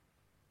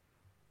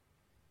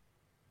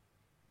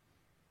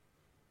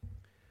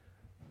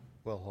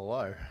Well,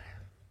 hello.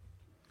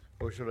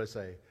 Or should I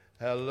say,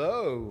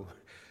 hello.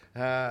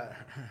 An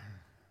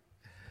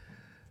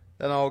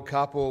old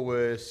couple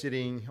were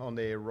sitting on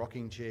their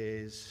rocking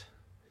chairs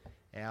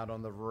out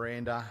on the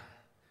veranda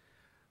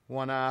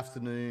one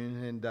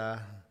afternoon, and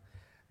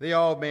the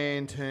old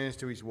man turns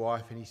to his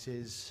wife and he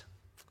says,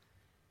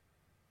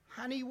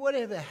 "Honey,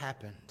 whatever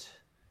happened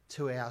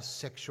to our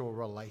sexual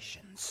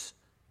relations?"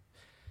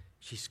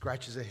 She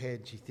scratches her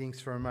head, she thinks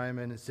for a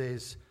moment and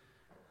says,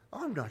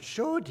 "I'm not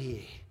sure,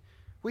 dear.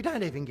 We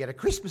don't even get a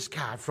Christmas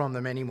card from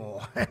them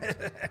anymore."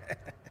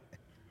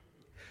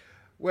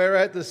 We're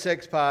at the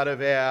sex part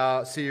of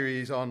our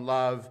series on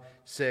love,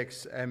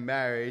 sex and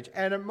marriage,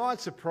 and it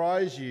might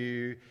surprise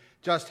you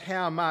just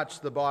how much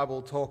the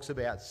Bible talks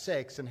about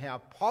sex and how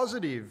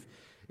positive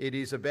it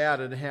is about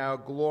it and how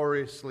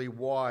gloriously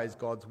wise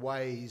God's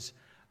ways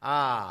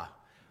are.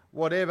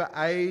 Whatever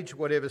age,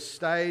 whatever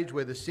stage,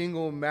 whether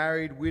single,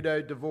 married,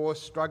 widowed,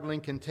 divorced, struggling,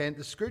 content,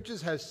 the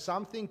Scriptures have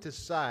something to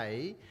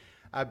say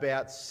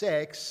about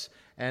sex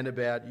and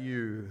about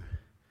you.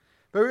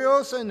 But we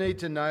also need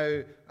to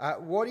know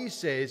what he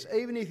says,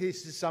 even if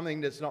this is something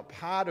that's not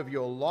part of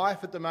your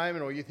life at the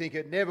moment or you think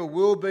it never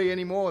will be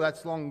anymore,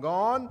 that's long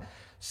gone,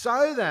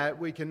 so that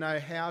we can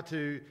know how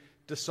to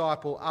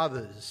disciple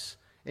others,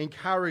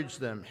 encourage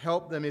them,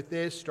 help them if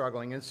they're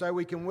struggling, and so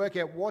we can work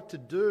out what to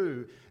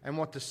do and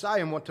what to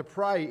say and what to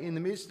pray in the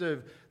midst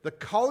of the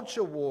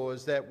culture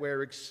wars that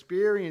we're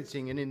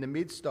experiencing and in the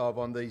midst of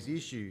on these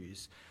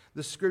issues.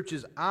 The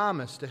Scriptures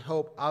arm us to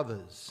help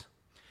others.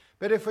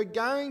 But if we're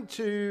going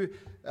to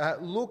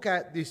look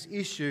at this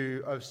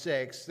issue of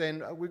sex,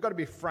 then we've got to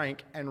be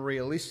frank and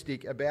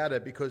realistic about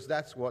it, because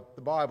that's what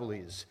the Bible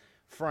is,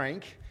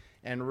 frank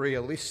and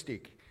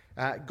realistic.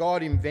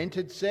 God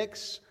invented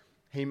sex.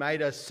 He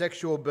made us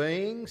sexual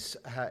beings.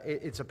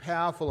 It's a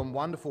powerful and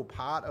wonderful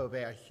part of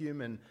our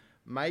human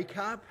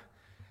makeup,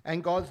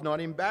 and God's not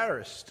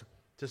embarrassed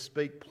to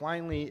speak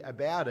plainly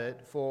about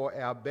it for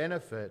our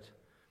benefit.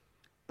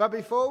 But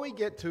before we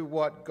get to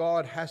what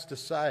God has to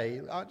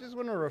say, I just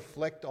want to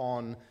reflect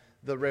on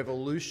the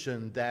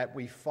revolution that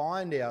we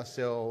find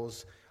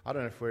ourselves, I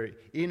don't know if we're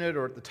in it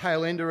or at the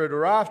tail end of it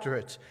or after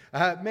it.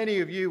 Many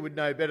of you would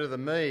know better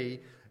than me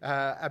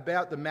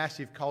about the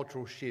massive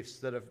cultural shifts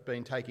that have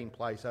been taking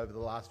place over the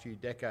last few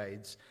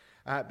decades,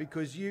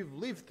 because you've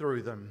lived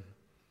through them.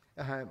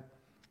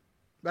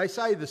 They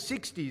say the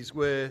 60s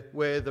were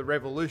where the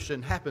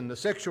revolution happened, the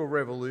sexual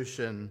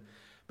revolution.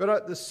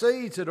 But the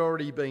seeds had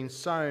already been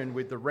sown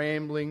with the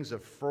ramblings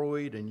of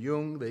Freud and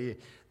Jung, the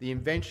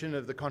invention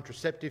of the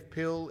contraceptive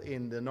pill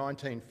in the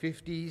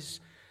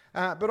 1950s.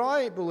 But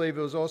I believe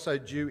it was also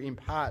due in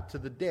part to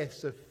the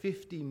deaths of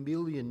 50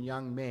 million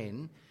young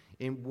men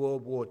in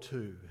World War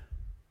II,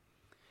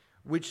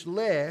 which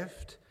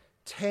left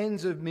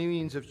tens of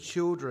millions of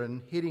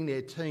children hitting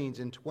their teens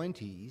and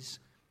 20s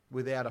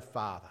without a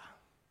father.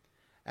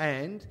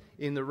 And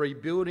in the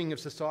rebuilding of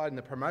society and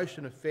the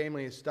promotion of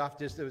family and stuff,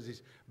 there was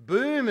this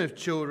boom of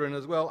children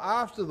as well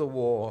after the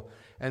war.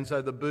 And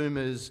so the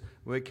boomers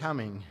were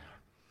coming.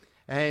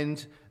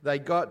 And they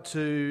got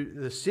to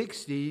the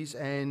 60s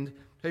and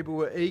people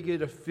were eager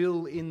to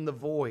fill in the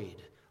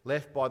void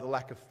left by the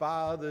lack of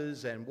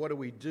fathers. And what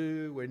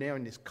do? We're now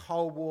in this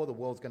Cold War. The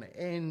world's going to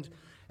end.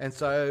 And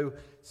so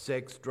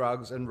sex,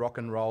 drugs and rock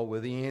and roll were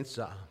the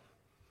answer.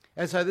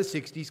 And so the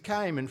 60s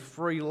came, and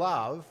free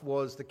love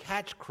was the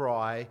catch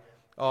cry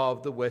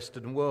of the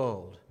Western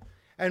world.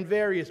 And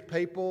various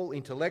people,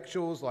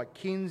 intellectuals like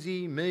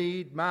Kinsey,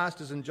 Mead,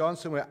 Masters and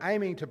Johnson, were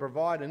aiming to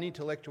provide an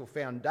intellectual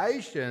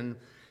foundation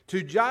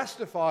to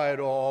justify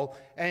it all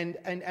and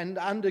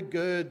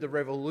undergird the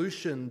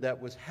revolution that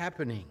was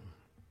happening.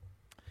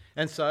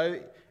 And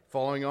so,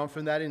 following on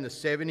from that, in the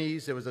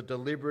 70s, there was a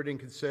deliberate and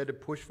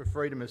concerted push for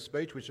freedom of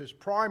speech, which was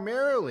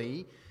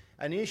primarily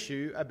an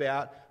issue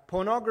about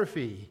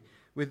pornography,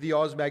 with the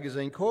Oz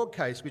Magazine court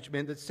case, which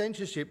meant that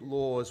censorship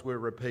laws were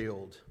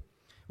repealed,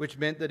 which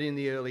meant that in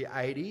the early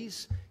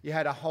 80s, you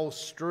had a whole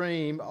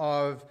stream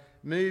of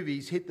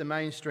movies hit the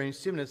mainstream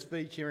cinemas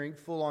featuring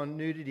full-on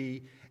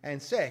nudity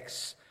and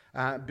sex,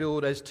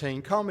 billed as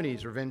teen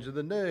comedies, Revenge of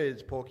the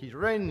Nerds, Porky's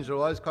Revenge,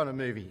 all those kind of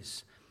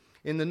movies.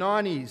 In the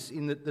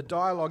 90s, the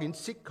dialogue in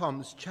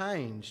sitcoms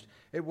changed.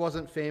 It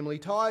wasn't Family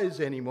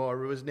Ties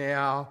anymore. It was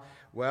now,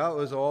 it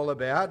was all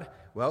about,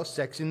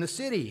 Sex in the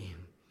City.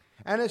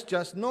 And it's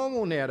just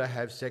normal now to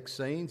have sex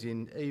scenes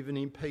even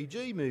in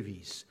PG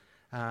movies.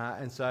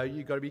 And so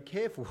you've got to be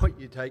careful what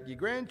you take your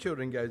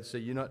grandchildren go to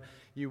see.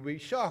 You'll be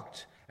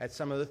shocked at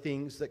some of the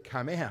things that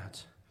come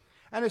out.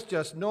 And it's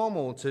just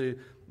normal to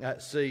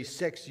see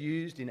sex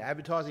used in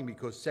advertising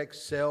because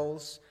sex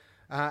sells.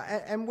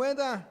 And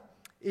whether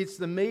it's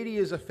the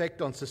media's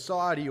effect on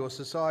society or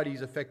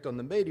society's effect on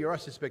the media, I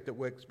suspect it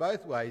works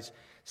both ways,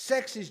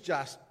 sex is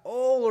just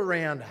all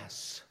around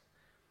us.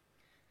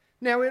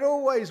 Now, it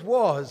always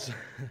was,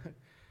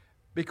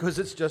 because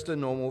it's just a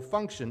normal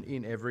function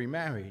in every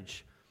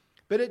marriage.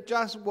 But it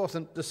just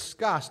wasn't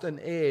discussed and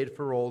aired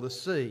for all to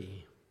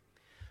see.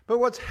 But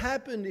what's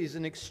happened is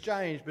an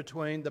exchange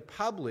between the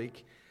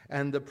public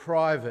and the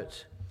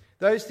private.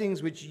 Those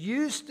things which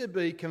used to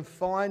be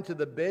confined to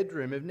the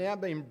bedroom have now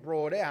been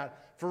brought out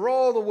for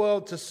all the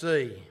world to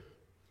see.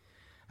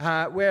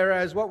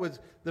 Whereas what was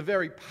the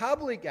very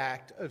public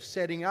act of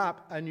setting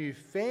up a new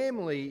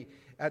family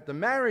at the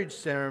marriage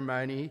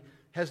ceremony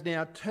has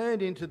now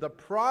turned into the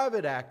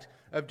private act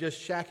of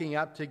just shacking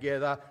up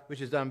together,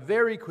 which is done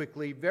very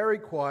quickly, very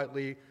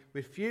quietly,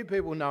 with few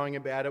people knowing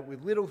about it,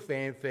 with little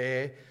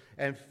fanfare,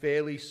 and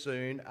fairly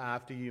soon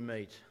after you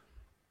meet.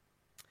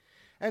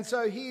 And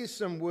so here's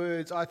some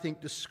words I think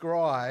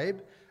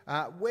describe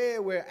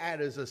where we're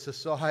at as a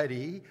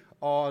society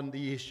on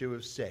the issue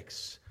of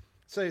sex.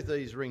 See if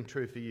these ring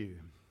true for you.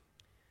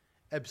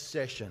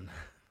 Obsession.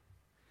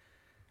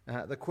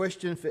 The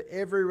question for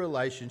every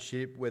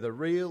relationship, whether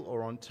real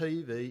or on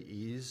TV,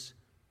 is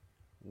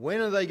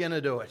when are they going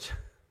to do it?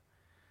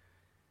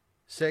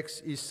 Sex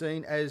is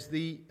seen as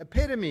the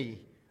epitome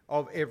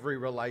of every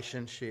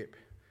relationship.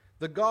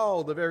 The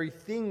goal, the very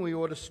thing we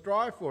ought to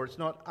strive for. It's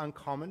not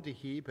uncommon to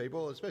hear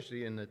people,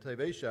 especially in the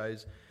TV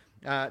shows,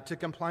 to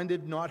complain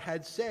they've not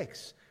had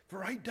sex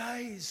for 8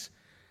 days,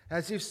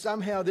 as if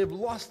somehow they've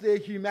lost their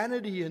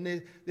humanity and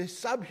they're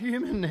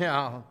subhuman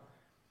now.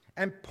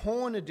 And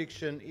porn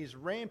addiction is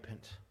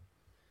rampant.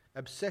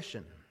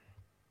 Obsession.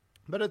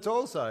 But it's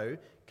also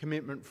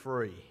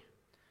commitment-free.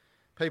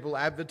 People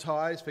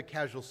advertise for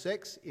casual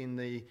sex in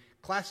the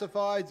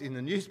classifieds, in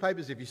the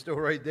newspapers, if you still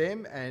read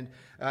them, and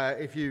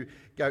if you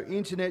go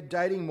internet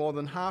dating, more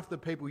than half the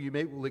people you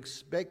meet will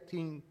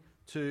expecting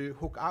to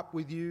hook up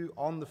with you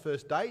on the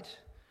first date.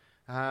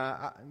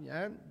 I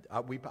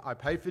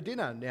paid for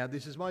dinner, now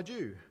this is my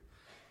due.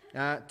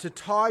 To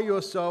tie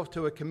yourself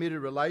to a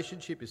committed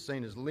relationship is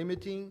seen as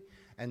limiting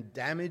and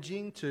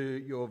damaging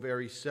to your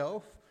very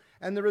self,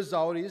 and the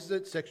result is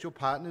that sexual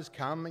partners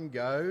come and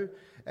go,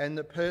 and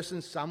the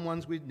person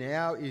someone's with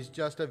now is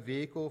just a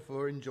vehicle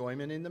for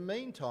enjoyment in the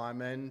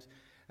meantime, and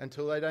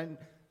until they don't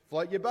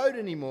float your boat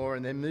anymore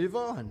and then move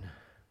on.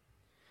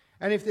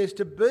 And if there's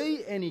to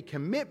be any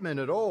commitment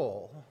at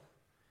all,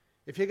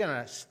 if you're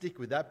going to stick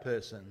with that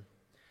person,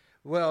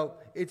 well,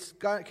 it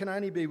can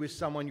only be with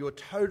someone you're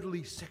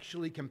totally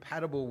sexually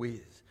compatible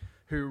with,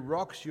 who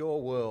rocks your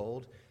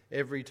world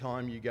every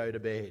time you go to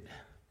bed.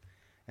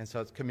 And so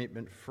it's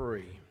commitment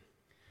free.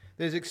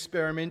 There's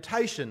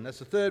experimentation, that's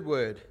the third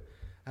word.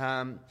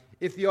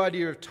 If the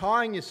idea of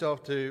tying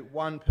yourself to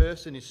one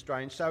person is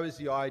strange, so is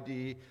the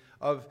idea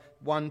of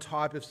one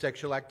type of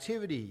sexual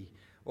activity,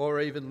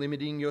 or even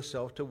limiting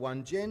yourself to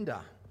one gender.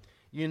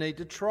 You need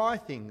to try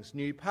things,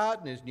 new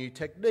partners, new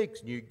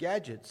techniques, new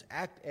gadgets,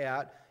 act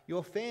out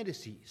your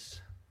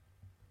fantasies.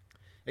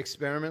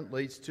 Experiment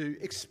leads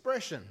to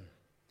expression.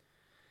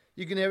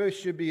 You never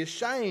should be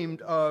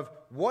ashamed of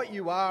what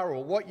you are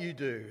or what you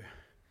do.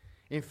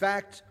 In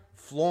fact,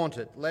 flaunt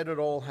it. Let it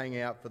all hang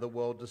out for the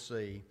world to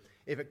see.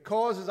 If it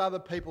causes other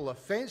people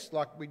offence,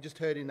 like we just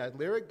heard in that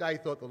lyric, they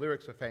thought the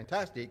lyrics were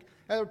fantastic,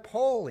 they're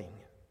appalling.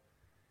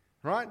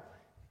 Right?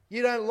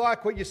 You don't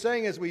like what you're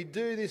seeing as we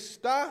do this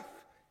stuff?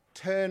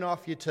 Turn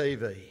off your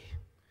TV.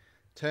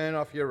 Turn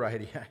off your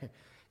radio.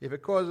 If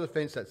it causes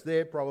offence, that's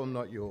their problem,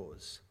 not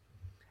yours.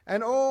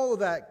 And all of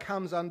that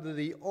comes under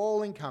the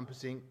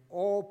all-encompassing,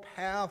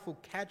 all-powerful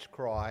catch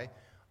cry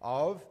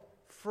of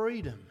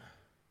freedom.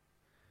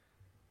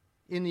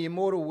 In the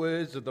immortal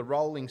words of the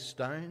Rolling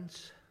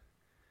Stones,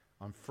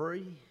 I'm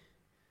free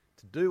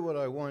to do what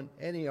I want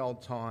any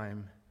old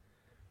time.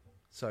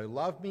 So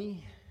love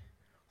me,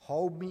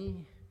 hold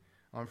me,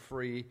 I'm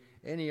free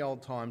any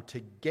old time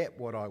to get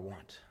what I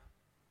want.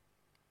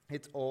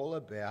 It's all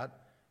about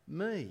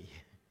me.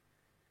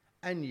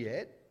 And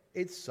yet,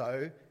 it's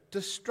so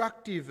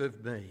destructive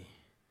of me.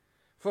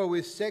 For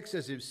with sex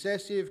as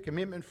obsessive,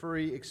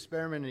 commitment-free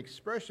experiment and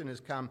expression has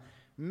come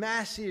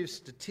massive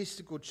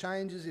statistical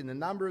changes in the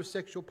number of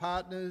sexual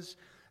partners,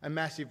 a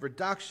massive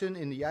reduction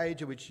in the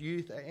age at which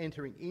youth are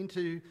entering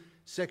into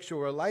sexual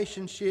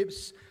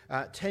relationships.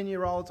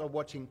 10-year-olds are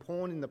watching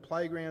porn in the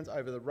playgrounds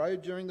over the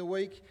road during the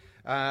week.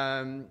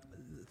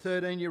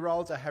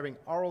 13-year-olds are having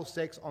oral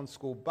sex on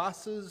school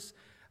buses.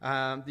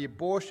 The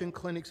abortion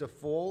clinics are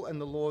full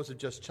and the laws have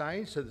just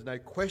changed, so there's no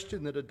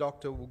question that a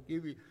doctor will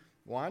give you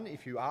one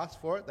if you ask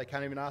for it. They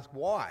can't even ask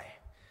why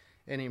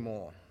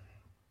anymore.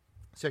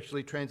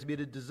 Sexually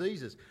transmitted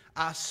diseases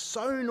are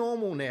so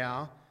normal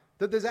now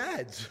that there's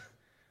ads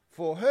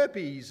for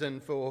herpes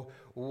and for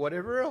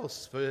whatever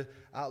else, for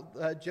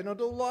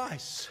genital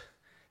lice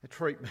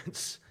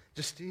treatments,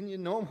 just in your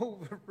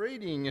normal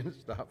reading and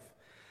stuff.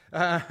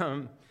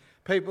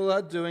 People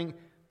are doing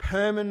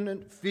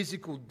permanent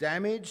physical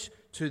damage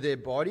to their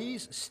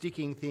bodies,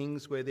 sticking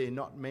things where they're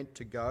not meant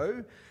to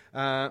go.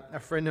 A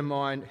friend of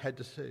mine had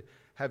to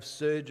have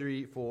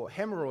surgery for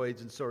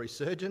hemorrhoids and saw his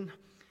surgeon.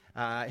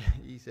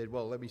 He said,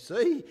 well, let me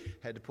see.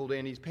 Had to pull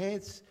down his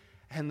pants.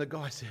 And the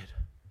guy said,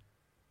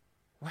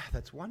 wow,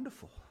 that's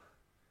wonderful.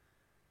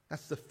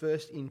 That's the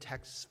first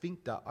intact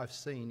sphincter I've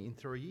seen in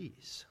 3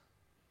 years.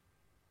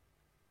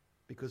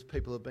 Because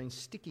people have been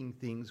sticking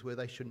things where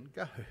they shouldn't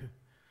go.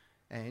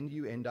 And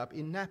you end up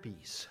in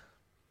nappies.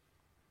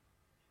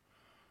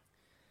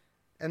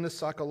 And the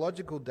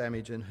psychological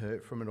damage and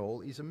hurt from it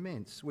all is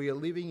immense. We are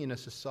living in a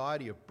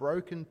society of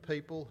broken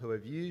people who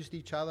have used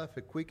each other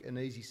for quick and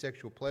easy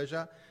sexual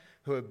pleasure,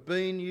 who have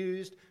been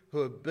used,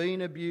 who have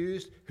been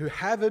abused, who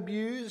have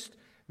abused,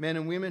 men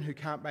and women who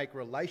can't make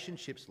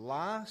relationships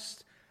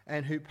last,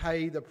 and who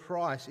pay the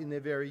price in their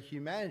very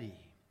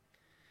humanity.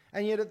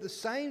 And yet at the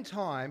same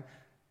time,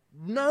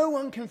 no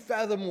one can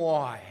fathom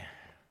why.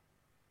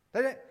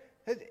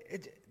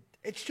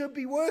 It should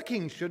be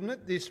working, shouldn't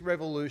it, this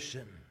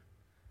revolution?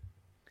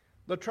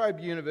 La Trobe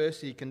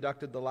University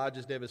conducted the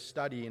largest ever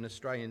study in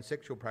Australian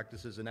sexual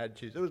practices and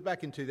attitudes. It was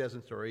back in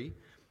 2003.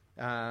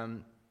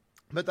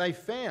 But they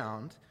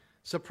found,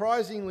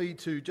 surprisingly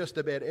to just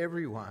about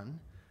everyone,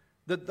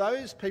 that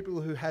those people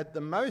who had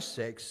the most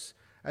sex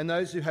and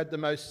those who had the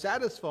most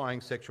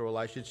satisfying sexual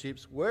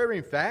relationships were,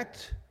 in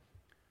fact,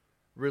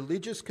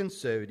 religious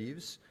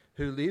conservatives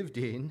who lived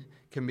in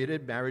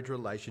committed marriage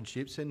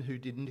relationships and who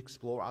didn't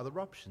explore other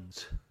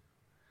options.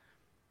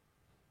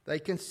 They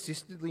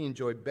consistently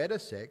enjoyed better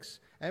sex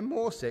and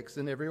more sex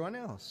than everyone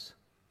else.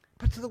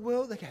 But to the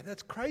world, they go,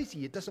 that's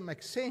crazy. It doesn't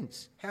make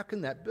sense. How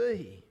can that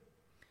be?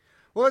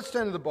 Well, let's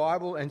turn to the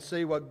Bible and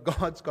see what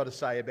God's got to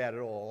say about it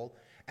all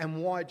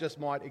and why it just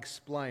might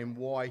explain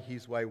why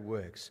his way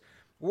works.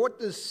 What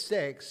does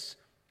sex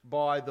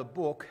by the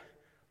book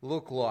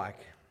look like?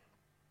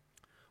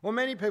 Well,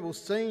 many people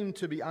seem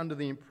to be under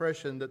the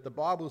impression that the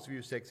Bible's view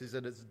of sex is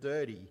that it's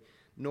dirty,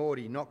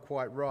 naughty, not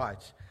quite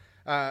right.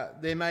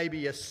 There may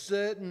be a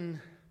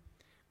certain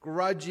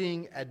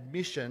grudging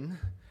admission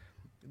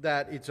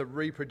that it's a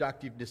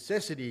reproductive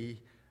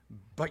necessity,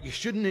 but you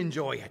shouldn't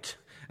enjoy it.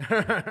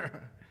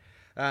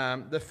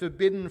 The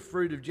forbidden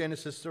fruit of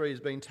Genesis 3 has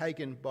been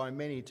taken by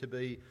many to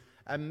be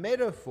a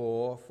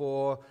metaphor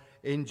for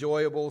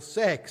enjoyable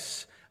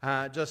sex.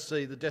 Just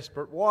see the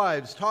Desperate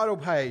Wives title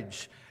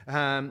page.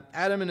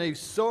 Adam and Eve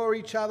saw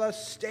each other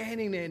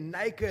standing there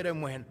naked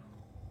and went,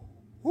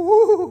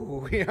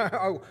 ooh,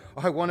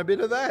 I want a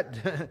bit of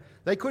that.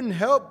 They couldn't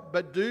help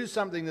but do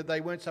something that they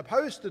weren't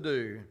supposed to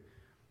do.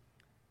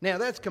 Now,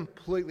 that's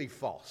completely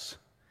false.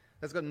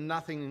 That's got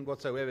nothing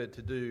whatsoever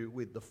to do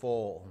with the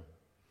fall.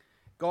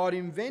 God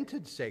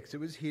invented sex. It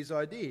was his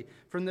idea.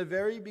 From the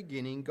very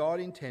beginning, God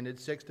intended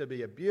sex to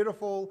be a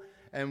beautiful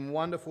and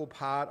wonderful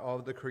part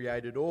of the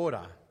created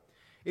order.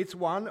 It's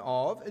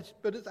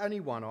only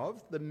one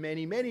of the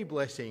many, many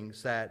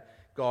blessings that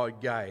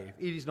God gave.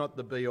 It is not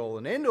the be-all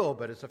and end-all,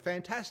 but it's a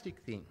fantastic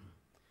thing.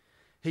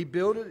 He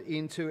built it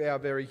into our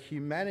very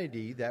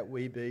humanity that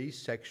we be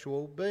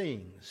sexual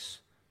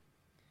beings.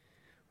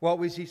 What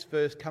was his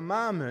first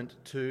commandment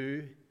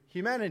to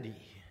humanity?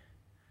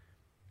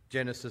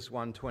 Genesis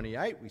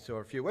 1:28, we saw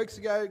a few weeks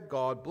ago,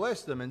 God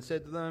blessed them and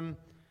said to them,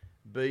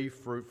 be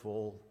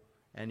fruitful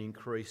and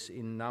increase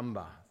in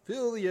number.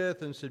 Fill the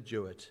earth and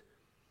subdue it.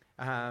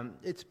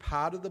 It's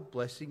part of the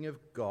blessing of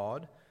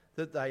God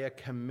that they are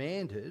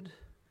commanded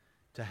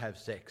to have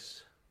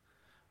sex.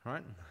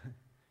 Right?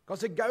 God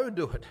said, go and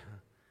do it.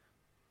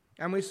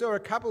 And we saw a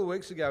couple of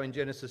weeks ago in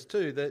Genesis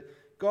 2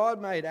 that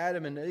God made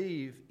Adam and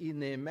Eve in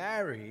their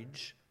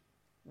marriage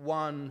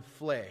one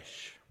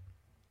flesh.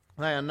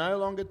 They are no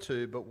longer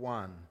two, but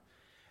one.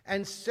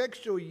 And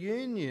sexual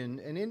union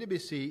and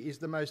intimacy is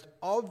the most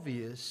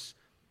obvious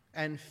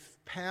and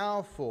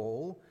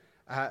powerful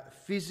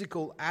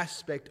physical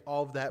aspect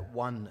of that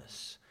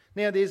oneness.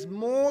 Now, there's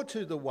more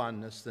to the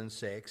oneness than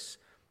sex,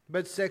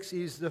 but sex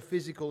is the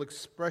physical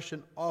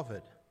expression of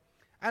it.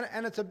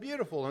 And it's a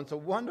beautiful and it's a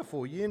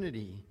wonderful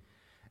unity.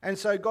 And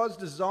so God's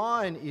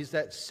design is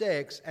that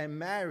sex and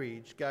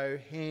marriage go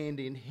hand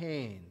in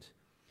hand.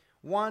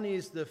 One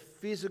is the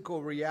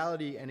physical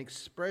reality and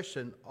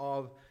expression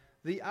of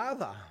the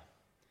other.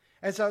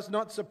 And so it's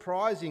not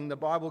surprising the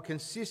Bible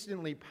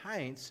consistently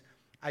paints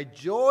a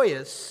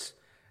joyous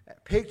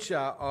picture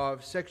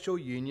of sexual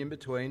union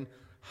between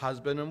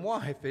husband and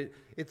wife.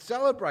 It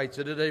celebrates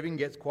it. It even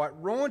gets quite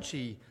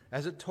raunchy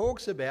as it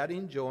talks about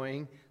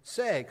enjoying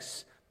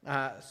sex.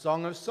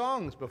 Song of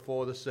Songs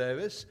before the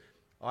service,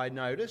 I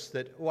noticed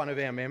that one of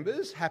our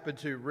members happened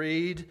to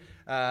read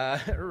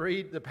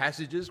the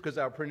passages because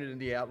they were printed in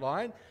the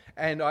outline,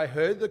 and I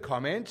heard the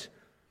comment,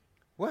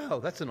 well,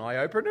 that's an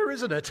eye-opener,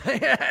 isn't it?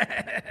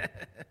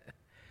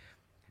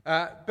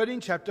 But in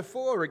chapter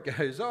 4 it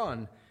goes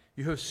on,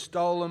 you have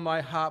stolen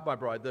my heart, my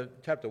bride.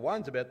 Chapter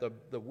 1's about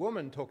the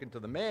woman talking to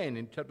the man.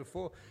 In chapter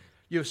 4,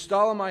 you have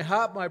stolen my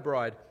heart, my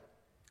bride.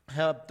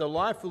 How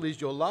delightful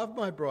is your love,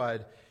 my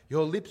bride.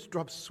 Your lips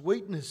drop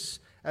sweetness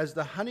as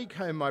the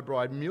honeycomb, my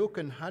bride. Milk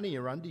and honey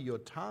are under your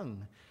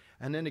tongue.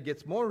 And then it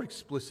gets more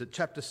explicit.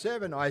 Chapter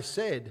 7, I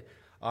said,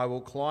 I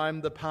will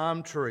climb the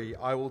palm tree.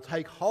 I will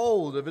take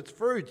hold of its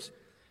fruit.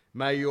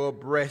 May your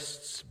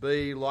breasts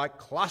be like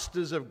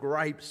clusters of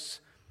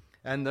grapes,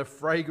 and the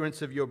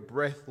fragrance of your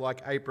breath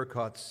like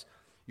apricots.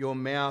 Your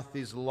mouth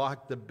is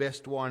like the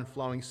best wine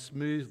flowing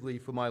smoothly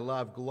for my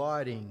love,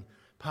 gliding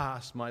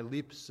past my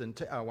lips.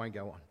 I won't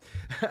go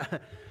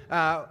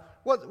on.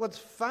 What's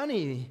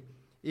funny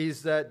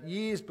is that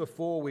years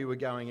before we were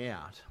going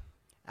out,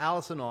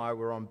 Alice and I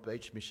were on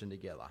beach mission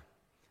together.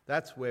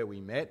 That's where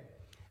we met.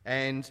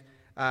 And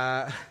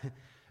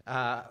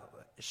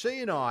she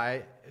and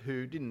I,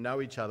 who didn't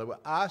know each other, were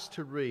asked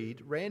to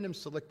read random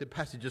selected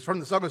passages from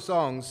the Song of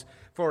Songs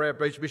for our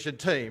Beach Mission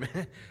team.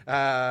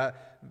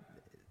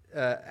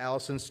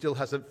 Alison still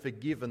hasn't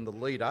forgiven the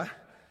leader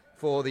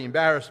for the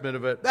embarrassment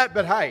of it.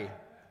 But hey,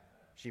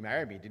 she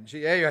married me, didn't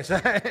she? Anyway,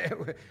 so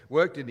it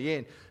worked in the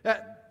end.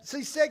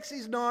 See, sex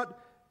is not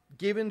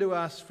given to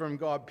us from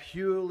God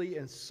purely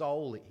and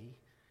solely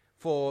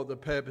for the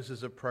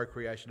purposes of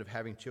procreation, of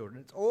having children.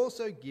 It's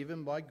also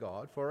given by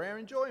God for our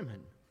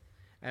enjoyment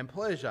and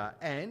pleasure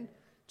and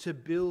to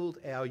build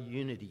our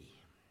unity.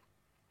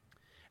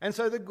 And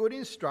so the good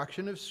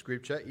instruction of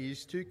Scripture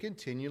is to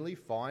continually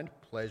find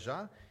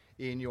pleasure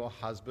in your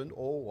husband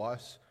or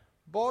wife's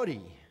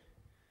body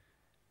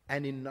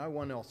and in no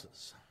one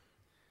else's.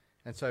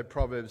 And so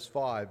Proverbs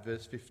 5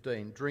 verse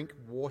 15, drink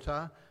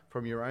water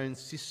from your own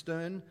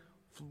cistern,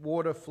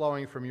 water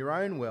flowing from your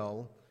own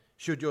well.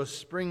 Should your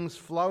springs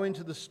flow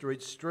into the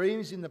streets,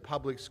 streams in the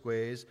public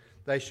squares,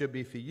 they should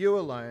be for you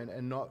alone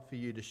and not for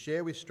you to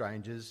share with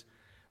strangers.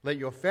 Let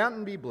your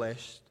fountain be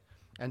blessed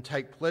and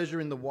take pleasure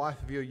in the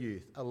wife of your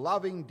youth, a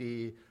loving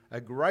deer, a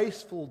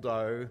graceful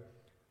doe.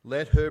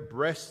 Let her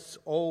breasts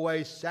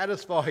always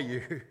satisfy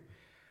you.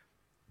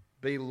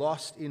 Be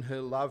lost in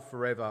her love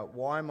forever.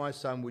 Why, my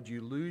son, would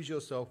you lose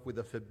yourself with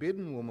a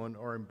forbidden woman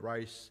or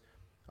embrace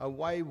a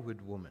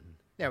wayward woman?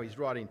 Now, he's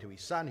writing to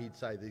his son. He'd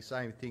say the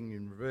same thing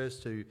in reverse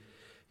to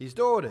his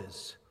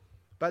daughters.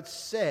 But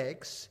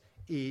sex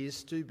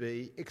is to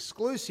be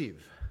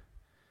exclusive,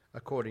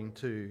 according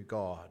to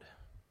God.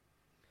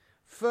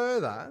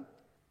 Further,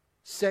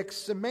 sex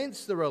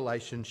cements the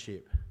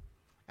relationship,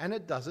 and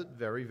it does it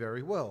very,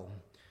 very well.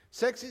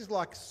 Sex is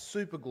like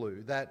super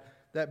glue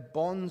that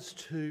bonds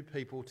two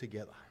people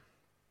together,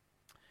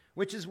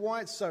 which is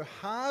why it's so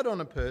hard on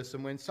a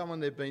person when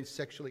someone they've been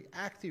sexually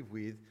active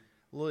with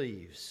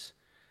leaves.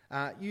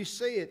 You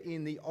see it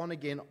in the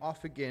on-again,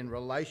 off-again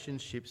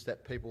relationships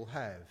that people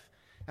have.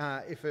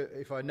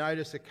 If I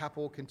notice a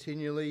couple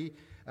continually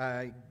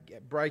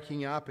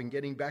breaking up and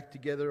getting back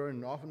together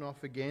and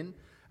off again,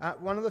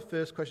 one of the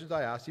first questions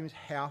I ask him is,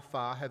 how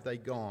far have they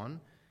gone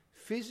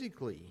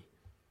physically?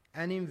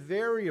 And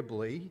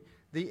invariably,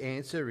 the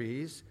answer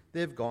is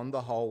they've gone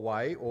the whole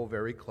way or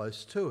very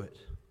close to it.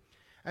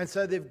 And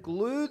so they've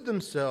glued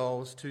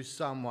themselves to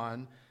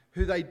someone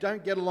who they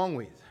don't get along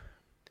with,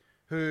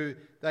 who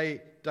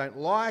they don't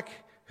like,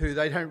 who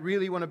they don't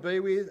really want to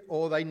be with,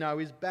 or they know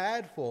is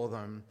bad for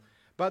them.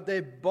 But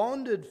they're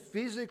bonded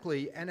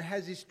physically, and it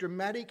has this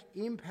dramatic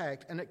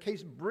impact, and it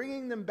keeps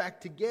bringing them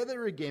back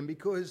together again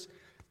because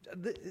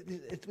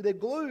they're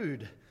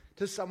glued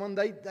to someone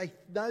they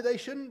know they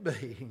shouldn't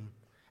be.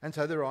 And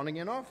so they're on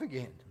again, off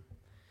again.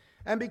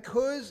 And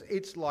because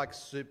it's like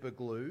super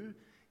glue,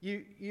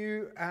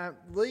 you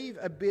leave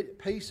a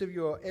piece of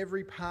your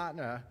every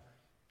partner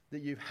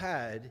that you've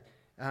had,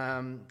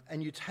 and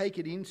you take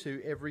it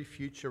into every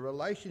future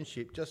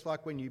relationship. Just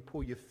like when you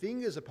pull your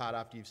fingers apart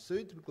after you've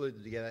glued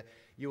them together,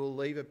 you will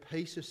leave a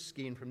piece of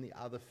skin from the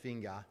other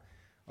finger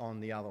on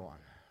the other one.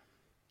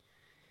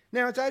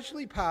 Now, it's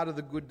actually part of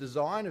the good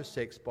design of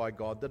sex by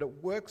God that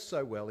it works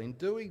so well in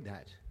doing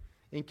that,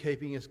 in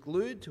keeping us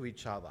glued to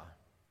each other.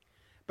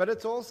 But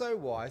it's also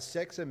why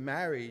sex and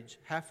marriage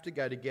have to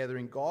go together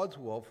in God's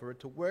world for it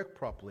to work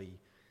properly.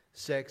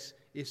 Sex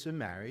is for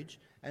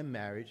marriage, and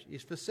marriage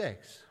is for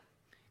sex.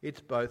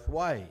 It's both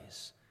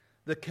ways.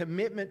 The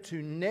commitment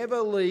to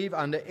never leave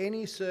under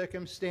any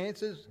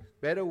circumstances,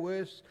 better,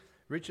 worse,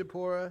 richer,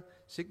 poorer,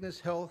 sickness,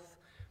 health,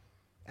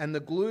 and the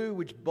glue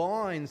which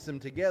binds them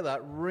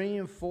together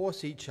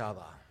reinforce each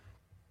other.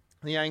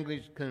 The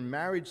Anglican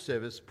marriage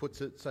service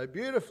puts it so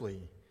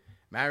beautifully.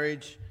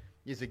 Marriage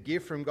is a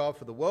gift from God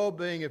for the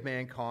well-being of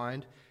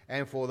mankind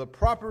and for the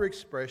proper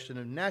expression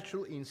of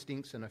natural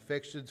instincts and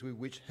affections with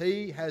which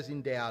He has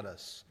endowed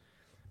us.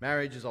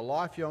 Marriage is a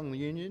lifelong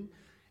union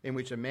in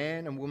which a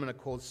man and woman are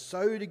called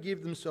so to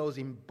give themselves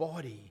in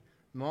body,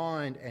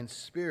 mind and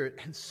spirit,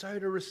 and so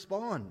to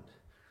respond.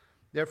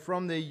 That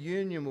from their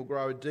union will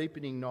grow a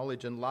deepening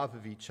knowledge and love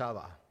of each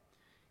other.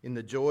 In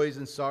the joys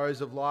and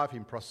sorrows of life,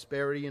 in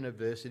prosperity and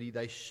adversity,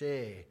 they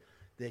share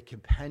their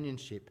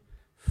companionship,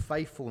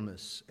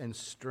 faithfulness and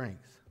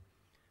strength.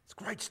 It's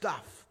great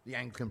stuff, the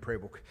Anglican Prayer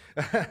Book.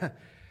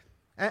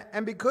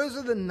 And because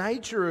of the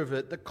nature of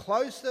it, the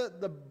closer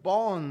the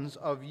bonds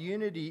of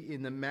unity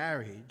in the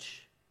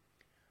marriage,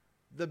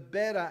 the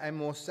better and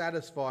more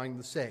satisfying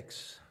the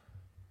sex.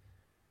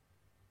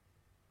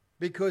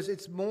 Because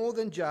it's more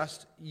than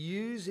just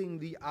using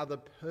the other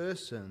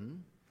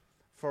person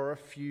for a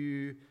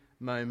few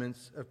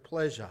moments of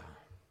pleasure.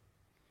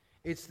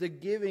 It's the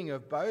giving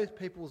of both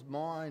people's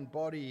mind,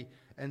 body,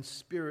 and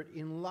spirit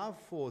in love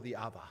for the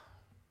other.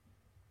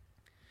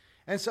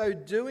 And so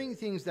doing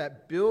things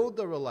that build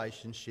the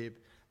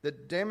relationship,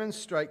 that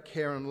demonstrate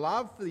care and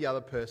love for the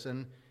other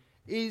person,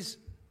 is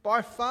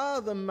by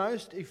far the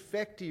most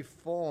effective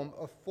form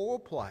of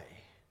foreplay.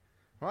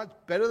 Right? It's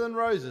better than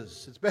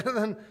roses. It's better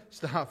than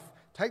stuff.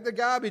 Take the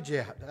garbage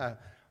out.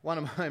 One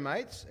of my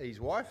mates, his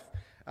wife,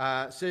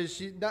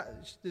 says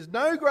there's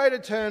no greater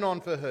turn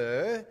on for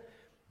her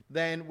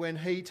than when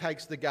he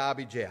takes the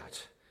garbage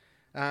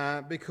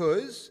out.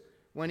 Because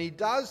when he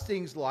does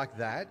things like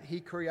that,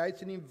 he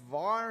creates an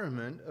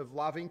environment of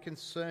loving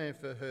concern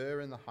for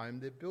her and the home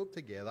they've built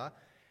together,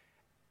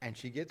 and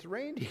she gets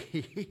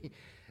randy.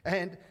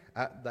 And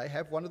they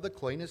have one of the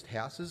cleanest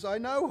houses I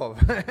know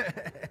of.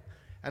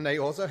 And they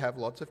also have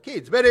lots of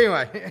kids. But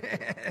anyway,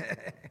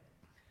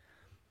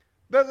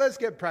 but let's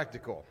get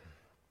practical.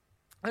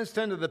 Let's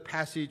turn to the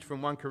passage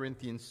from 1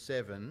 Corinthians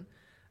 7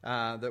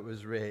 that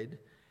was read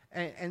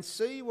and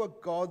see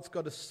what God's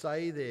got to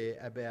say there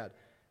about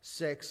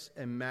sex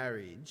and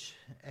marriage,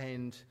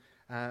 and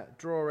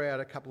draw out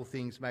a couple of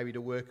things maybe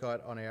to work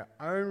out on our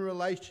own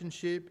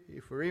relationship,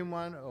 if we're in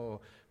one, or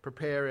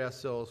prepare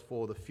ourselves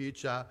for the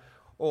future,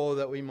 or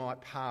that we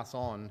might pass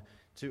on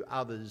to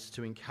others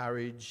to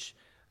encourage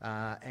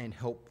and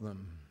help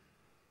them.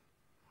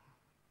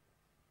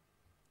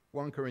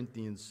 1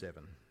 Corinthians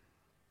 7.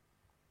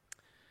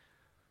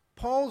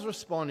 Paul's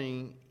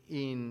responding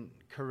in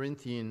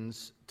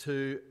Corinthians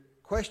to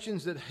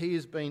questions that he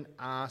has been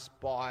asked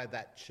by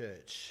that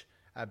church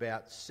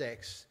about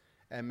sex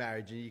and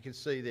marriage. And you can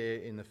see there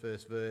in the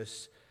first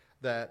verse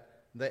that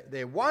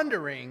they're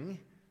wondering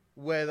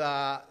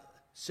whether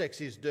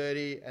sex is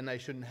dirty and they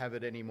shouldn't have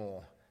it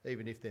anymore,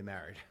 even if they're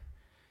married.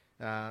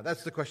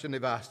 That's the question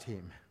they've asked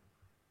him.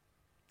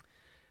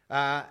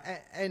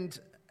 And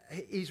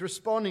he's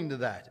responding to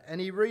that.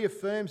 And he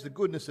reaffirms the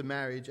goodness of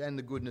marriage and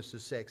the goodness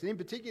of sex. And in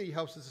particular, he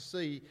helps us to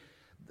see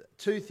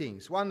two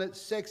things. One, that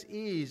sex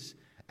is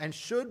and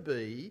should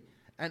be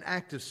an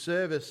act of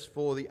service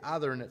for the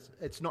other, and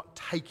it's not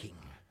taking.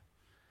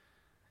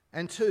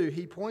 And two,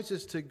 he points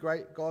us to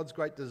God's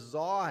great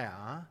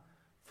desire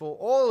for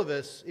all of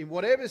us, in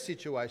whatever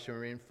situation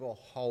we're in, for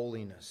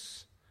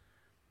holiness.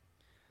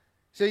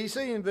 So you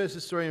see in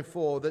verses 3 and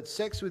 4 that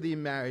sex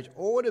within marriage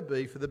ought to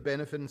be for the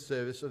benefit and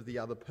service of the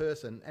other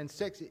person, and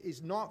sex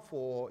is not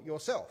for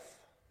yourself.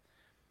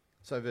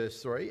 So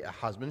verse 3, a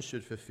husband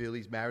should fulfill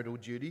his marital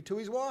duty to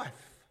his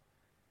wife.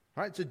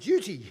 Right? It's a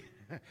duty.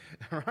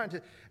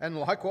 Right? And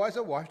likewise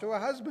a wife to her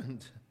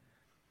husband.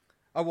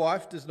 A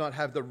wife does not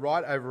have the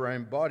right over her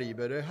own body,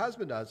 but her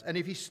husband does. And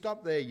if he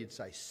stopped there, you'd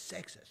say,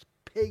 sexist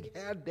pig,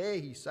 how dare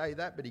he say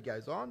that? But he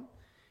goes on,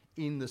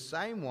 in the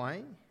same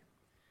way,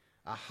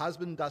 a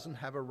husband doesn't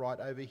have a right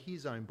over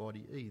his own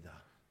body either,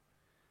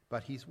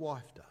 but his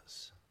wife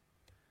does.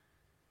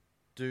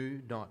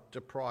 Do not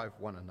deprive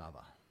one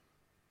another.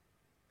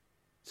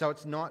 So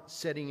it's not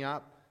setting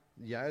up,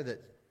 that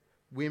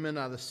women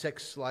are the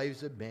sex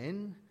slaves of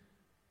men,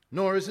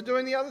 nor is it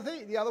doing the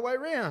other way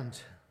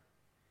around.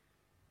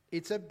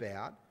 It's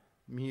about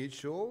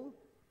mutual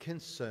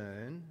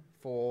concern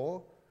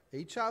for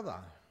each other.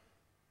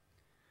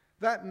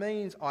 That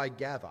means, I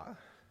gather,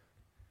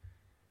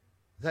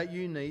 that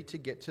you need to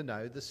get to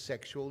know the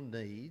sexual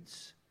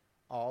needs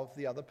of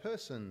the other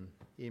person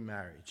in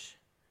marriage.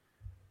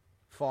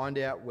 Find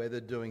out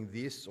whether doing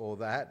this or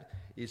that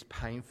is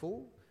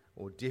painful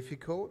or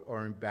difficult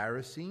or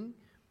embarrassing,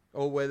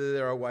 or whether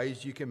there are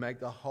ways you can make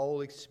the whole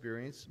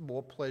experience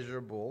more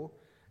pleasurable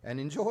and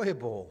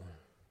enjoyable.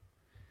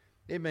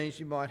 It means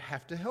you might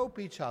have to help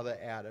each other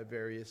out at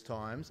various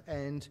times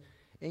and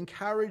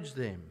encourage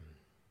them.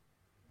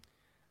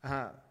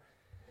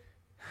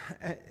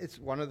 It's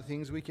one of the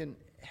things we can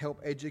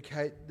help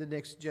educate the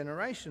next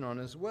generation on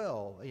as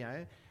well.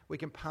 We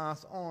can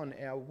pass on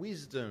our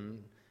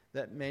wisdom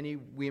that many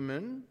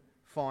women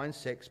find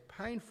sex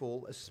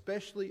painful,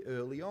 especially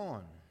early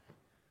on,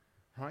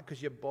 right?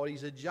 Because your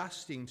body's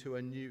adjusting to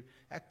a new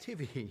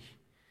activity.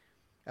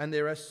 And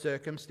there are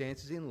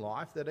circumstances in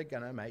life that are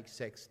going to make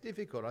sex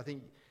difficult. I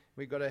think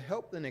we've got to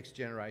help the next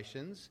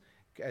generations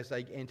as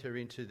they enter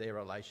into their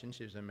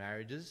relationships and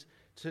marriages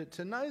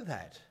to know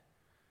that,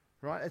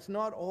 right? It's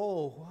not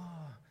all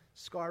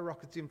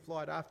skyrockets in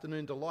flight,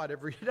 afternoon delight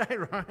every day,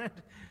 right?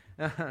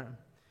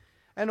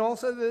 And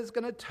also there's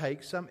going to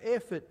take some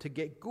effort to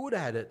get good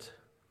at it,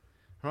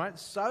 right?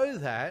 So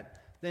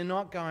that they're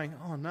not going,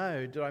 oh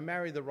no, did I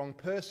marry the wrong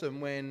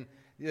person when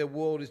the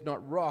world is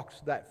not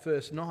rocked that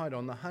first night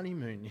on the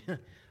honeymoon?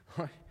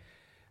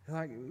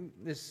 like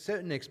there's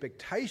certain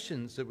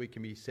expectations that we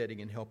can be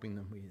setting and helping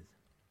them with.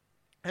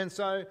 And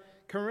so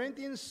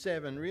Corinthians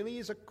 7 really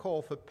is a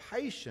call for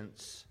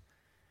patience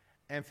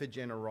and for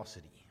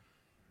generosity.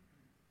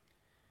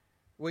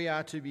 We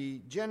are to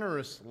be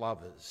generous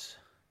lovers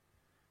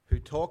who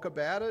talk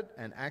about it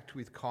and act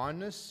with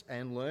kindness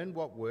and learn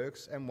what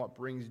works and what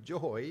brings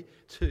joy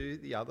to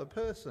the other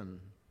person.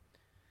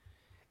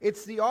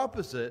 It's the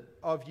opposite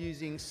of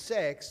using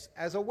sex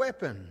as a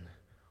weapon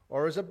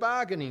or as a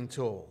bargaining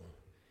tool.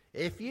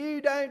 If you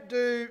don't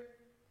do,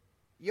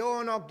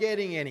 you're not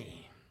getting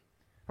any.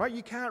 Right?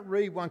 You can't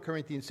read 1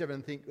 Corinthians 7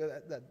 and think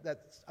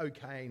that's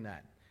okaying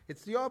that.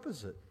 It's the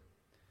opposite.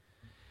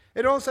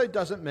 It also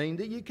doesn't mean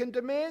that you can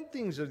demand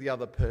things of the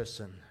other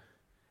person.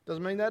 It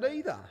doesn't mean that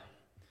either.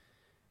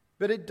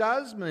 But it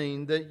does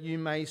mean that you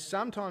may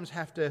sometimes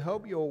have to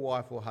help your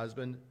wife or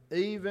husband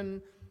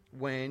even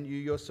when you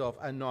yourself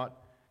are not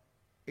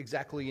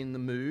exactly in the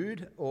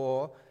mood,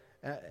 or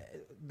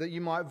that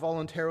you might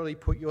voluntarily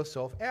put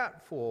yourself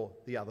out for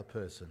the other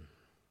person.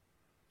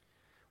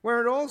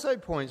 Where it also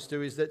points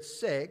to is that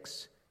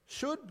sex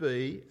should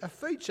be a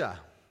feature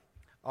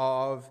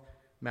of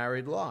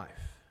married life.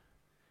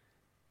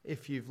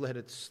 If you've let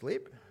it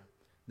slip,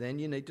 then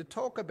you need to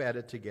talk about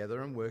it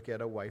together and work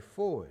out a way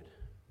forward.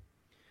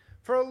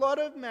 For a lot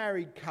of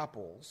married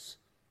couples,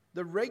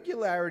 the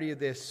regularity of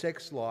their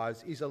sex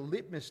lives is a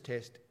litmus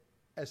test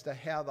as to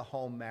how the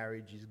whole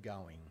marriage is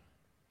going.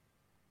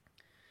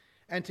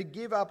 And to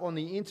give up on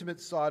the intimate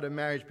side of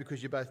marriage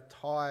because you're both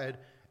tired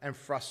and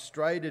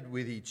frustrated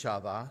with each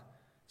other,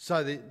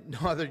 so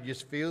that neither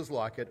just feels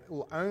like it,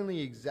 will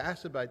only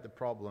exacerbate the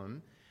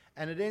problem,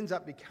 and it ends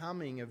up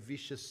becoming a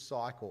vicious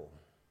cycle.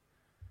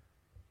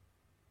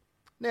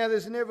 Now,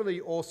 there's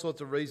inevitably all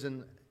sorts of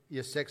reasons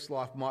your sex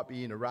life might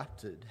be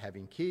interrupted: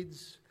 having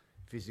kids,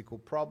 physical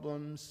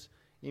problems,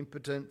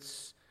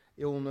 impotence,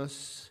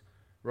 illness,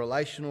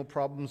 relational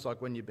problems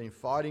like when you've been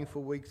fighting for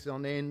weeks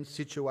on end,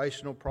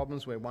 situational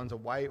problems where one's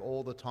away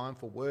all the time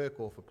for work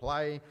or for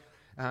play.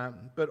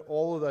 But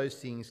all of those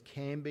things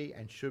can be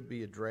and should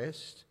be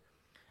addressed.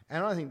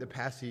 And I think the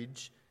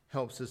passage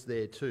helps us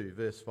there too.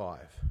 Verse 5.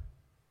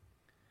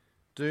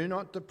 Do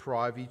not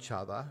deprive each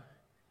other,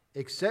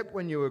 except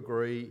when you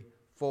agree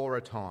for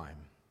a time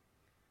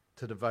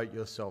to devote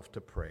yourself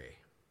to prayer.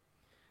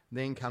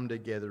 Then come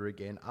together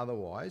again.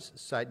 Otherwise,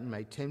 Satan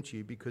may tempt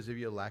you because of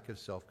your lack of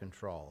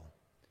self-control.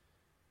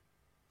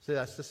 So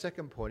that's the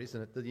second point,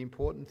 isn't it? That the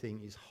important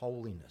thing is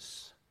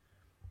holiness.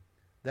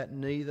 That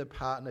neither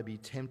partner be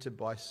tempted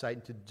by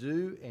Satan to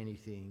do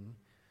anything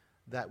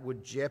that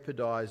would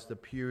jeopardise the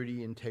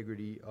purity,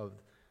 integrity of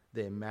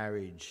their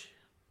marriage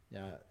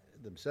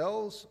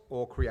themselves,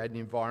 or create an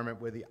environment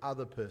where the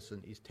other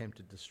person is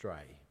tempted to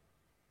stray.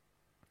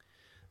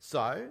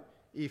 So,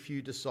 if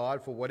you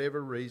decide for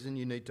whatever reason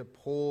you need to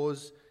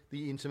pause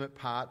the intimate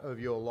part of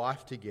your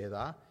life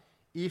together,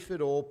 if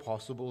at all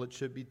possible, it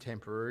should be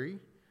temporary.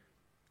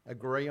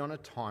 Agree on a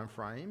time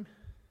frame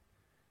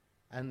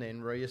and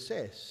then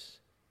reassess.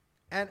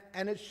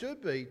 And it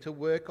should be to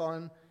work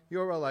on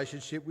your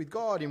relationship with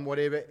God in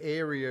whatever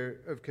area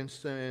of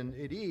concern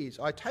it is.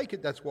 I take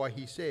it that's why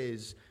he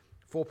says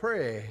for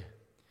prayer.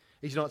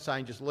 He's not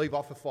saying just leave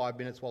off for 5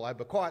 minutes while I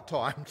have a quiet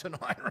time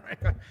tonight,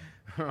 right?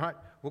 All right,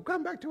 we'll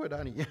come back to it,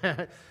 honey.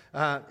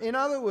 In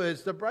other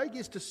words, the break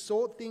is to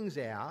sort things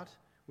out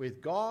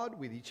with God,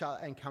 with each other,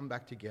 and come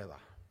back together.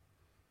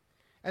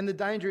 And the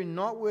danger in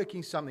not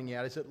working something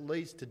out is it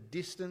leads to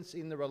distance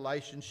in the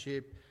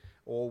relationship,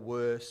 or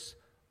worse,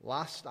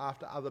 lust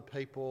after other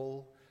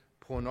people,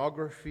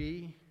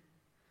 pornography,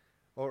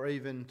 or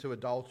even to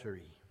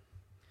adultery.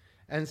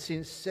 And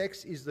since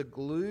sex is the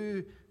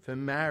glue for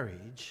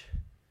marriage,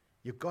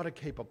 you've got to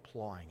keep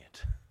applying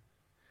it.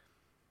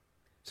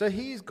 So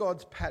here's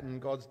God's pattern,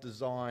 God's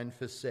design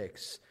for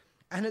sex.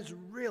 And it's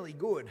really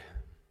good.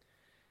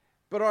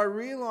 But I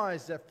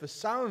realise that for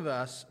some of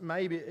us,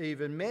 maybe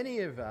even many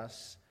of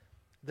us,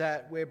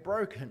 that we're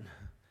broken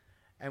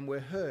and we're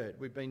hurt.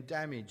 We've been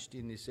damaged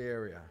in this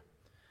area.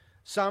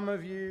 Some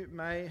of you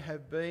may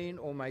have been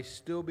or may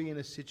still be in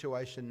a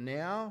situation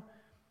now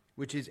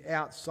which is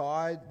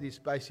outside this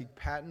basic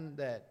pattern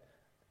that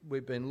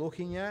we've been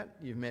looking at.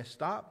 You've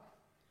messed up.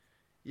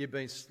 You've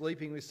been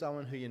sleeping with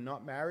someone who you're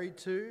not married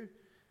to.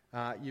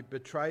 You've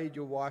betrayed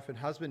your wife and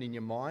husband in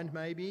your mind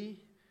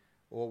maybe,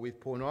 or with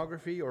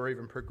pornography, or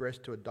even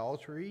progressed to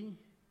adultery.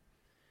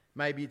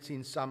 Maybe it's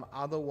in some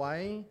other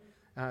way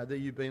that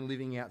you've been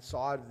living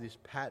outside of this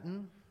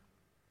pattern.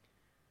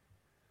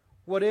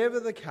 Whatever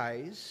the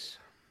case,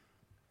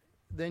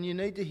 then you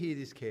need to hear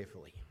this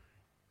carefully.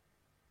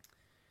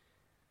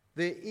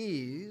 There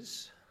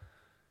is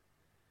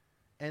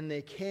and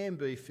there can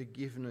be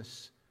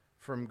forgiveness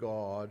from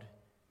God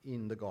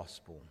in the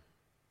gospel.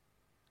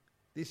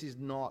 This is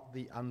not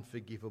the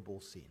unforgivable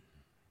sin.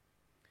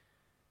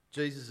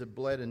 Jesus had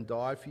bled and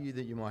died for you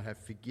that you might have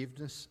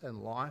forgiveness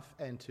and life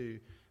and to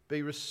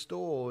be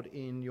restored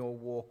in your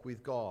walk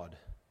with God.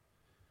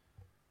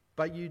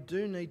 But you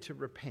do need to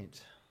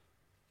repent.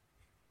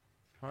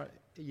 Right?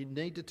 You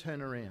need to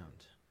turn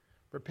around.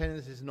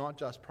 Repentance is not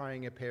just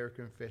praying a prayer of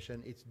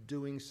confession, it's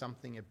doing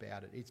something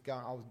about it. It's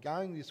going, I was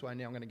going this way,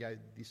 now I'm going to go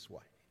this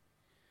way.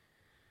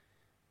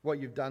 What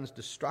you've done is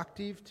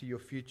destructive to your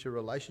future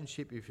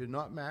relationship if you're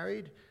not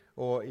married,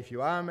 or if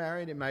you are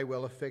married, it may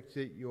well affect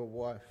your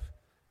wife,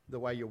 the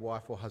way your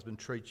wife or husband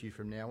treats you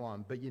from now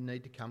on, but you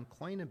need to come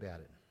clean about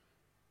it.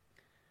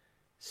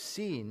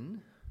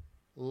 Sin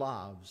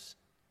loves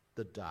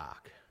the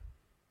dark.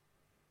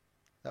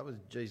 That was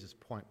Jesus'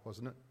 point,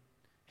 wasn't it?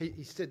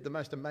 He said the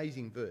most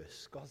amazing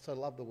verse. God so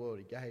loved the world,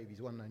 he gave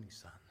his one and only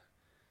Son.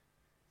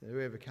 That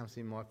whoever comes to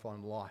him might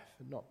find life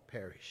and not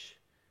perish.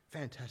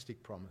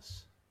 Fantastic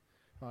promise.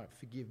 Right,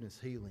 forgiveness,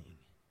 healing.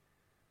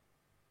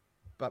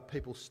 But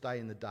people stay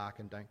in the dark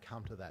and don't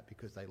come to that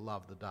because they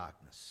love the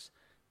darkness.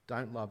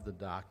 Don't love the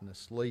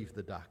darkness. Leave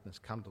the darkness.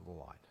 Come to the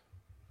light.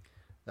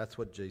 That's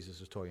what Jesus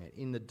is talking about.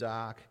 In the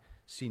dark,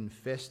 sin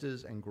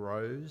festers and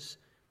grows,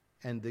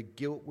 and the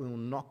guilt will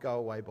not go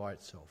away by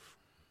itself.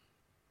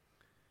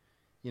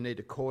 You need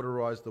to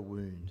cauterize the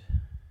wound.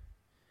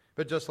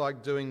 But just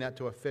like doing that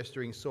to a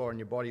festering sore and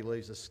your body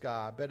leaves a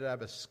scar, better to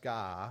have a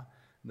scar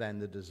than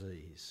the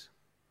disease.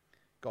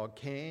 God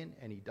can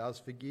and he does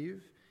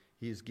forgive.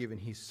 He has given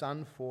his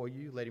son for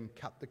you. Let him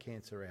cut the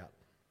cancer out.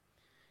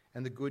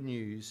 And the good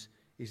news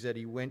is that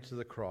he went to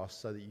the cross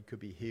so that you could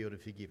be healed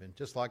and forgiven.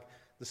 Just like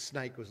the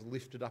snake was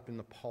lifted up in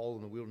the pole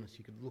in the wilderness,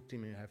 you could look to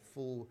him and have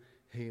full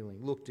healing.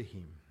 Look to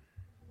him.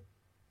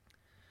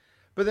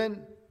 But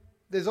then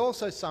there's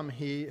also some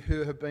here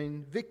who have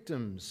been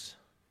victims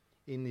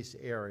in this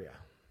area.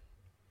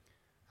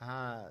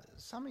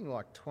 Something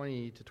like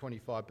 20 to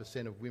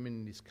 25% of women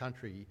in this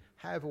country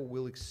have or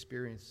will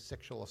experience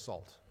sexual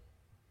assault.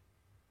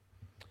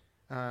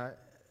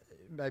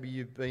 Maybe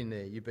you've been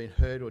there, you've been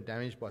hurt or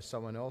damaged by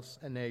someone else,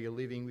 and now you're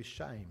living with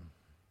shame.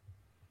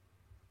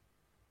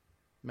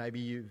 Maybe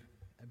you've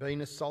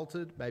been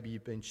assaulted, maybe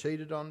you've been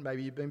cheated on,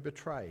 maybe you've been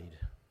betrayed.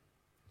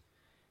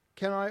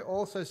 Can I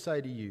also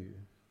say to you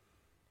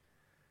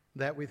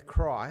that with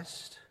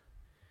Christ,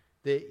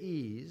 there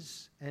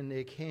is and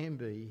there can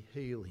be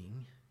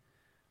healing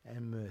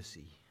and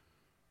mercy.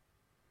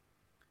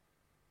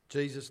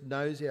 Jesus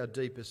knows our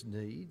deepest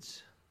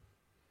needs,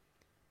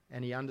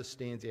 and he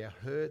understands our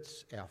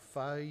hurts, our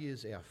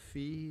failures, our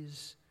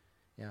fears,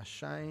 our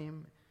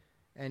shame,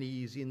 and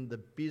he is in the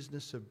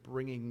business of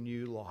bringing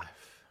new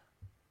life.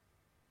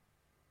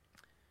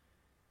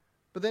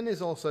 But then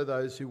there's also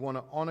those who want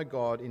to honour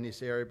God in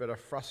this area but are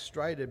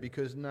frustrated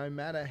because no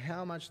matter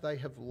how much they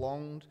have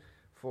longed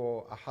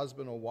for a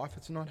husband or wife,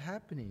 it's not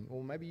happening.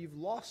 Or maybe you've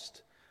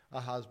lost a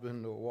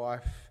husband or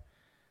wife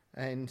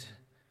and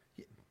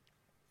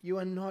you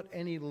are not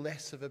any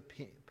less of a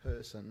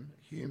person,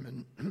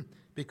 human,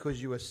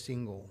 because you are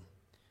single.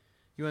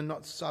 You are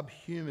not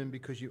subhuman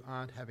because you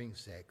aren't having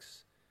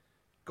sex.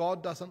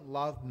 God doesn't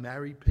love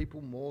married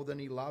people more than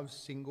he loves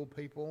single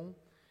people.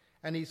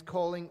 And he's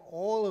calling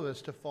all of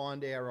us to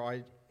find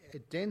our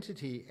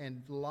identity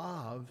and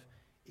love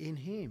in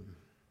him.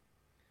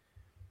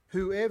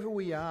 Whoever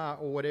we are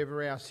or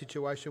whatever our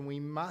situation, we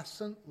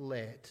mustn't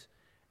let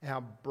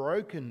our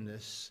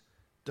brokenness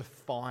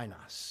define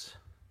us.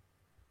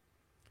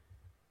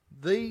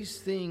 These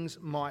things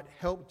might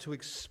help to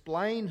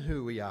explain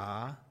who we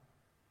are,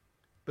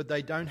 but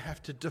they don't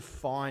have to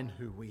define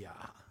who we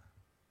are.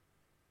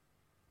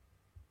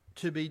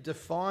 To be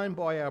defined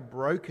by our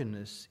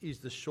brokenness is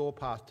the sure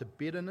path to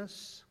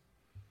bitterness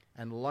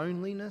and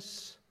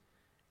loneliness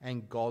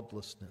and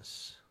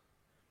godlessness.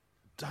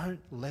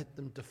 Don't let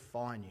them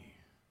define you.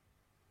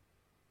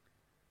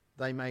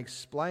 They may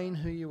explain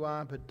who you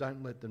are, but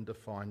don't let them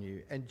define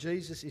you. And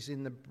Jesus is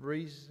in the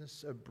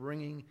business of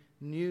bringing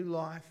new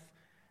life,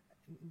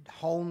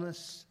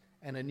 wholeness,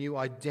 and a new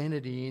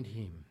identity in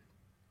him.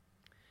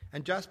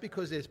 And just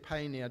because there's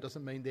pain now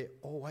doesn't mean there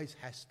always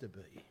has to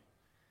be.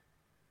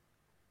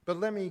 But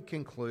let me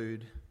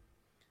conclude.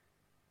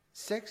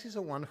 Sex is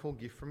a wonderful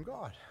gift from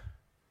God.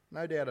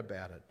 No doubt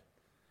about it.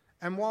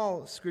 And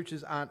while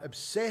scriptures aren't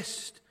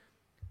obsessed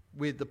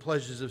with the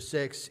pleasures of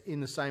sex in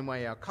the same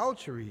way our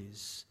culture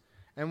is,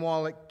 and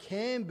while it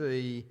can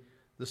be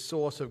the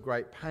source of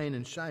great pain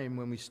and shame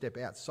when we step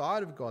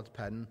outside of God's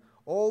pattern,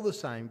 all the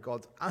same,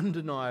 God's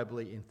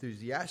undeniably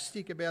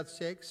enthusiastic about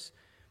sex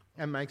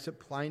and makes it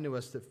plain to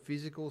us that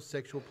physical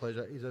sexual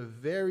pleasure is a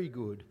very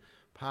good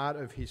part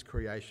of his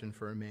creation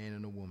for a man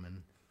and a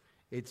woman.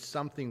 It's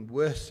something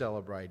worth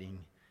celebrating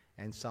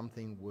and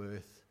something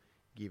worth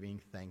giving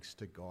thanks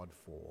to God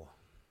for.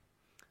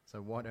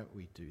 So why don't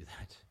we do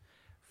that?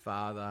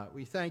 Father,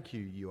 we thank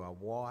you. You are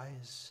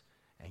wise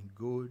and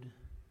good.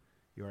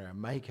 You are our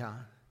maker,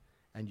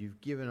 and you've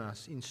given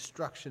us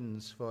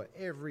instructions for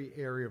every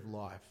area of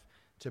life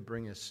to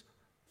bring us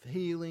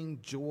healing,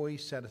 joy,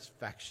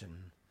 satisfaction.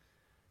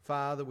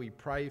 Father, we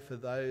pray for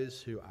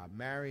those who are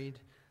married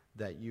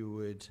that you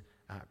would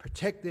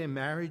protect their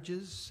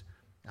marriages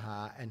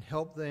and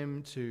help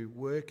them to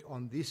work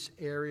on this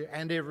area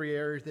and every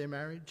area of their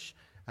marriage.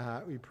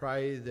 We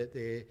pray that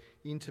their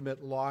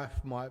intimate life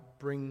might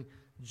bring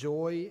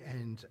joy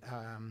and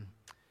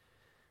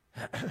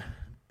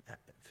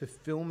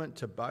fulfillment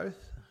to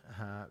both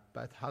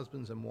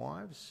husbands and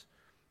wives.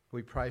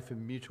 We pray for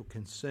mutual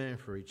concern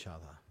for each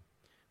other.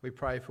 We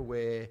pray for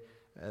where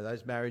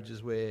those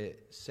marriages where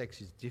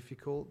sex is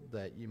difficult,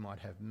 that you might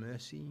have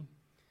mercy.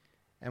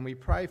 And we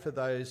pray for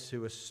those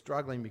who are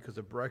struggling because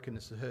of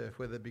brokenness of hurt,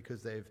 whether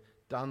because they've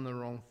done the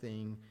wrong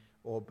thing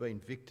or been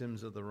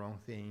victims of the wrong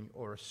thing,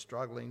 or are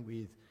struggling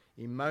with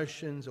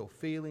emotions or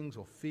feelings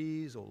or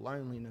fears or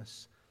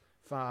loneliness.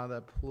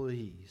 Father,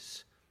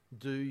 please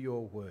do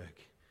your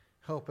work.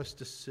 Help us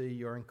to see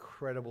your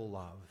incredible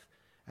love,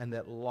 and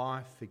that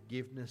life,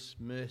 forgiveness,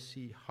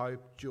 mercy,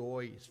 hope,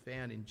 joy is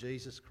found in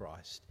Jesus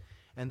Christ,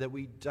 and that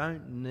we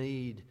don't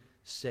need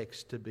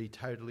sex to be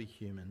totally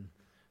human.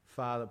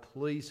 Father,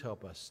 please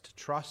help us to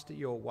trust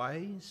your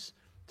ways,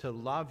 to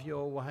love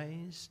your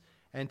ways,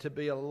 and to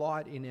be a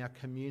light in our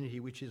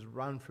community which is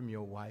run from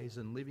your ways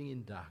and living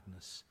in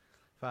darkness.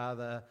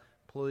 Father,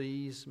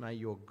 Please may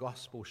your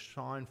gospel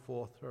shine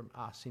forth from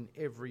us in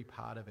every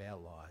part of our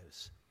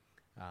lives.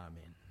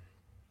 Amen.